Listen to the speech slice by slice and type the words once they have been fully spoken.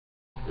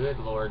Good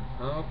Lord.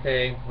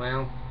 Okay,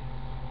 well,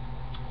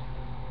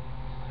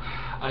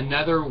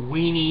 another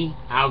weenie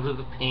out of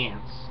the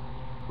pants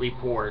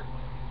report.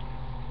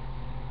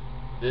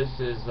 This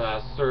is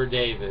Sir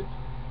David.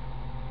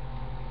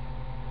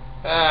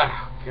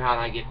 God,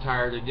 I get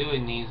tired of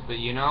doing these, but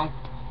you know,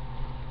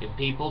 if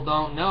people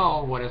don't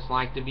know what it's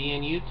like to be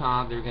in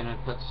Utah, they're gonna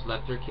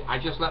let their kids. I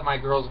just let my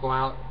girls go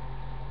out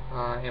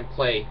and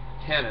play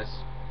tennis,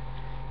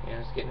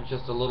 and it's getting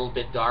just a little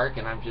bit dark,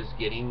 and I'm just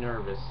getting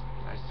nervous.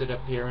 I sit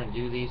up here and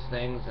do these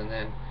things, and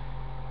then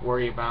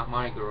worry about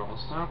my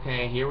girls.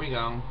 Okay, here we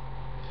go.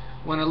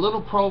 When a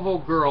little Provo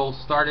girl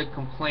started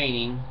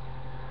complaining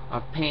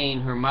of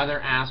pain, her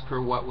mother asked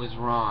her what was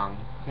wrong.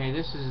 Okay,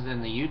 this is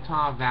in the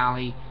Utah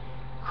Valley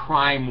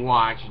Crime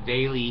Watch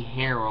Daily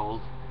Herald,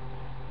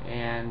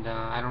 and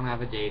I don't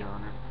have a date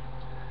on it.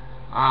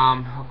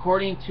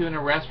 According to an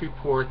arrest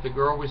report, the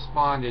girl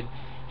responded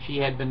she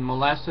had been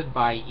molested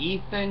by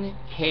Ethan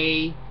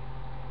K.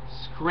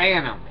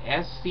 Schramm,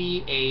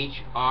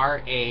 S-C-H-R-A-M-M.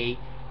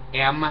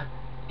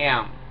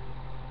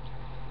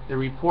 The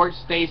report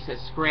states that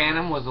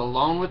Schramm was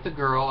alone with the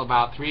girl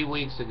about 3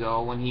 weeks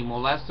ago when he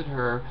molested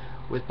her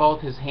with both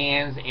his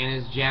hands and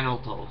his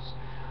genitals.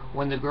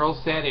 When the girl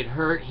said it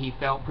hurt, he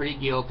felt pretty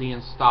guilty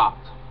and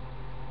stopped.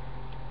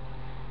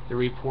 The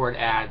report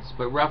adds,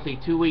 but roughly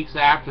 2 weeks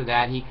after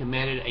that, he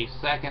committed a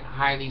second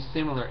highly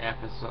similar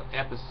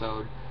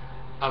episode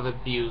of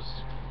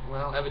abuse.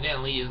 Well,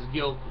 evidently his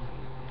guilt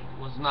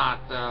was not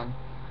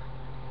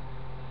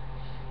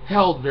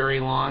held very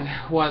long,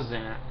 was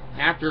it?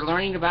 After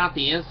learning about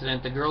the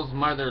incident, the girl's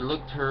mother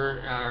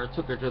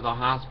took her to the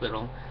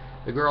hospital.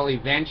 The girl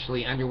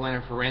eventually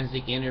underwent a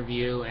forensic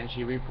interview, and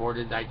she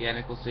reported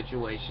identical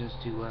situations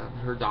to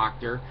her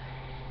doctor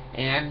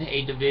and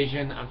a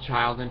Division of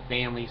Child and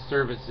Family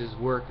Services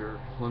worker.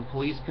 When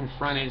police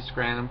confronted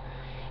Schramm,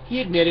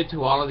 he admitted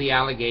to all of the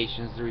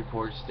allegations, the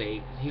report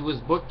states. He was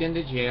booked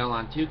into jail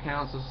on 2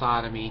 counts of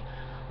sodomy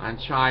on a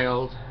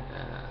child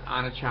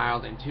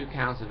and 2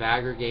 counts of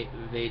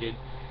aggravated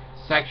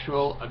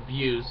sexual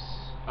abuse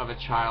of a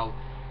child,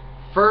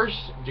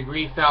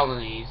 first-degree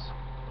felonies,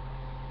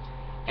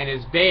 and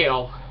his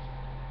bail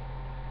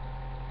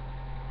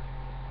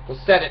was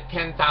set at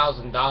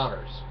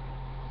 $10,000.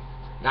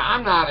 Now,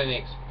 I'm not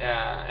an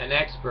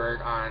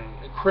expert on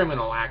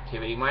criminal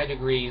activity. My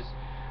degrees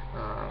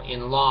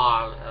in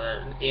law,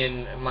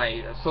 in my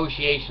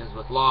associations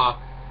with law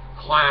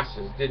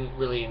classes, didn't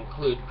really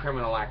include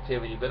criminal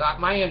activity. But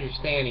my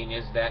understanding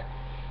is that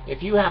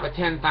if you have a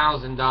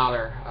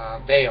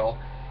 $10,000 bail,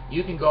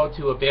 you can go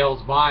to a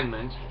bail's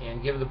bondman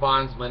and give the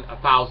bondsman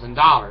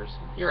 $1,000.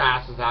 Your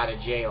ass is out of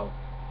jail.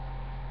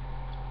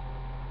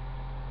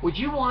 Would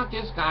you want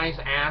this guy's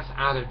ass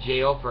out of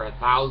jail for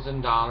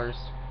 $1,000?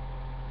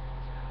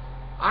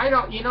 I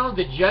don't, you know,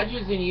 the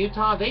judges in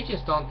Utah, they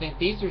just don't think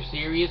these are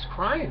serious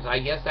crimes. I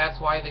guess that's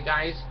why the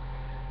guys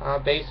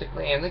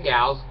basically, and the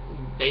gals,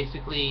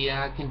 basically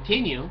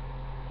continue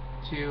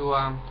to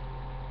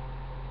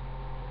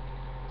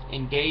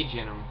engage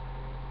in them.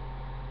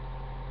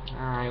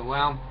 Alright,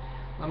 well,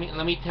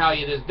 let me tell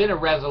you, there's been a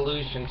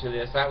resolution to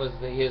this. That was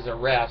his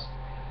arrest.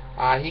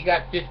 He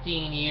got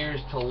 15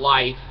 years to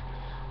life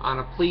on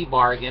a plea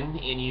bargain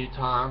in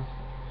Utah,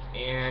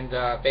 and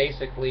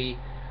basically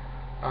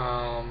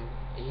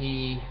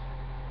he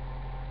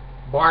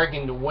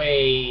bargained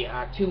away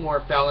 2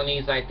 more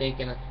felonies, I think,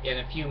 and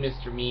a few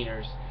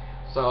misdemeanors.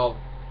 So,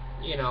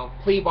 you know,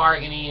 plea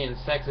bargaining and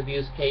sex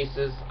abuse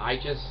cases, I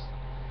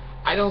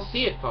don't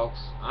see it, folks.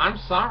 I'm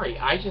sorry,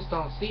 I just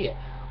don't see it.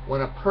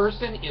 When a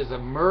person is a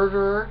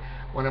murderer,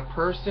 when a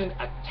person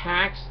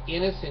attacks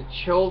innocent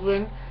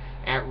children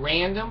at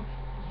random,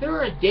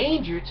 they're a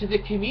danger to the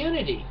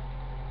community.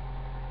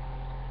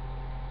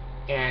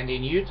 And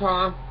in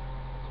Utah,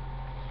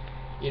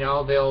 you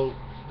know, they'll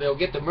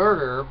get the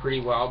murderer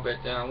pretty well,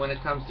 but when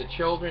it comes to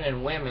children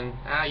and women,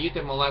 you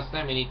can molest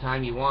them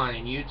anytime you want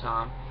in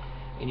Utah,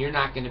 and you're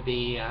not going to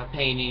be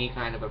paying any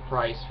kind of a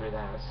price for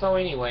that. So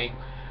anyway,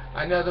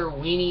 another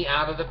weenie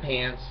out of the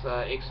pants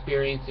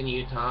experience in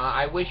Utah.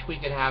 I wish we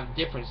could have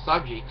different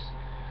subjects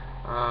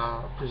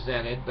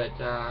presented, but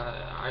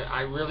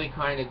I really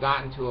kind of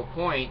gotten to a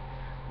point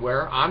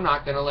where I'm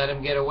not going to let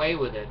him get away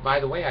with it. By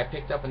the way, I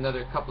picked up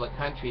another couple of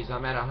countries.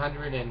 I'm at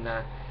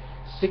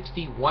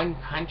 161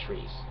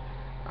 countries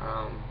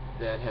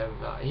that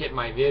have hit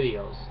my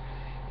videos,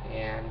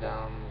 and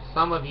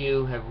some of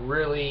you have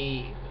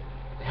really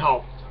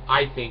helped,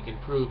 I think,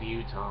 improve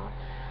Utah.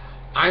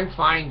 I'm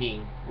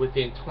finding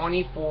within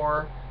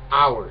 24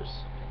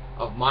 hours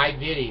of my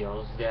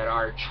videos that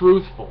are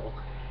truthful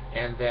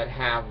and that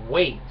have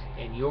weight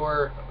and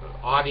your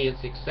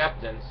audience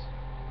acceptance,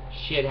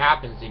 shit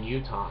happens in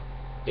Utah.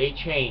 They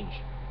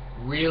change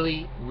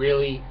really,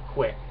 really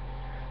quick.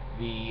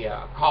 The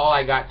call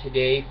I got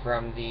today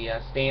from the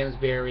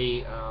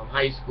Stansbury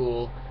High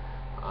School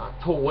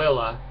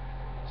Tooele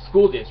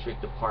School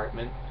District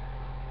Department,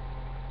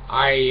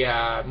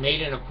 I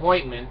made an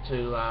appointment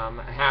to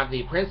have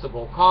the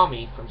principal call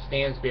me from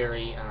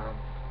Stansbury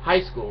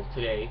High School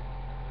today.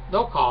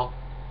 No call.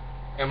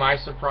 Am I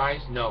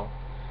surprised? No.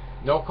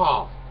 No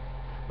call.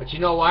 But you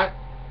know what?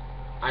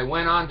 I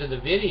went on to the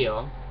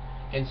video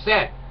and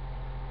said,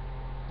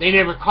 they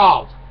never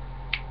called.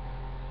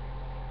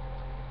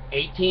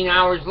 18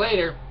 hours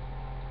later,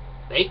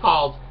 they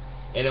called,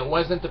 and it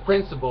wasn't the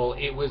principal,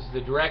 it was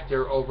the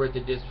director over at the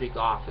district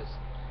office.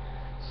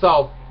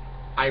 So,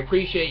 I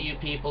appreciate you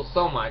people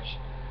so much.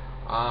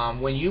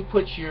 When you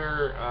put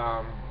your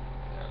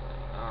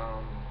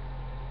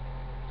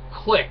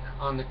click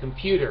on the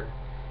computer,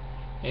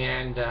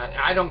 and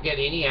I don't get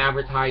any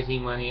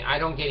advertising money, I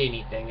don't get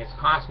anything. It's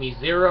cost me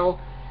zero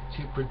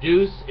to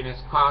produce, and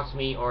it's cost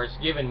me, or it's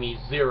given me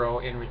zero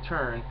in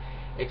return,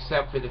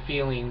 except for the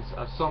feelings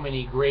of so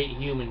many great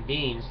human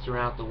beings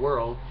throughout the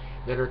world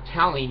that are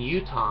telling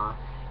Utah,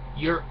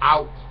 you're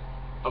out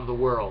of the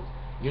world.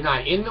 You're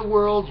not in the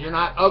world, you're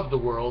not of the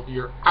world,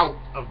 you're out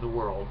of the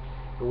world.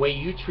 The way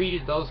you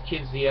treated those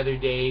kids the other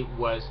day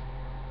was,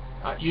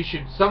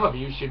 some of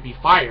you should be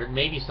fired,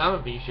 maybe some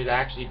of you should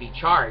actually be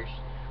charged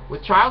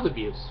with child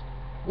abuse.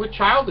 With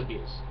child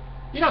abuse.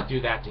 You don't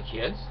do that to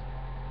kids.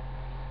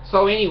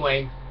 So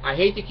anyway, I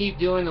hate to keep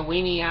doing the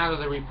weenie out of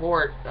the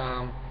report,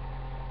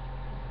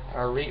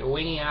 or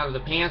weenie out of the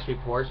pants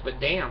reports, but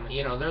damn,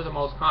 you know, they're the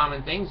most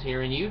common things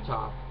here in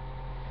Utah.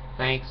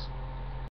 Thanks.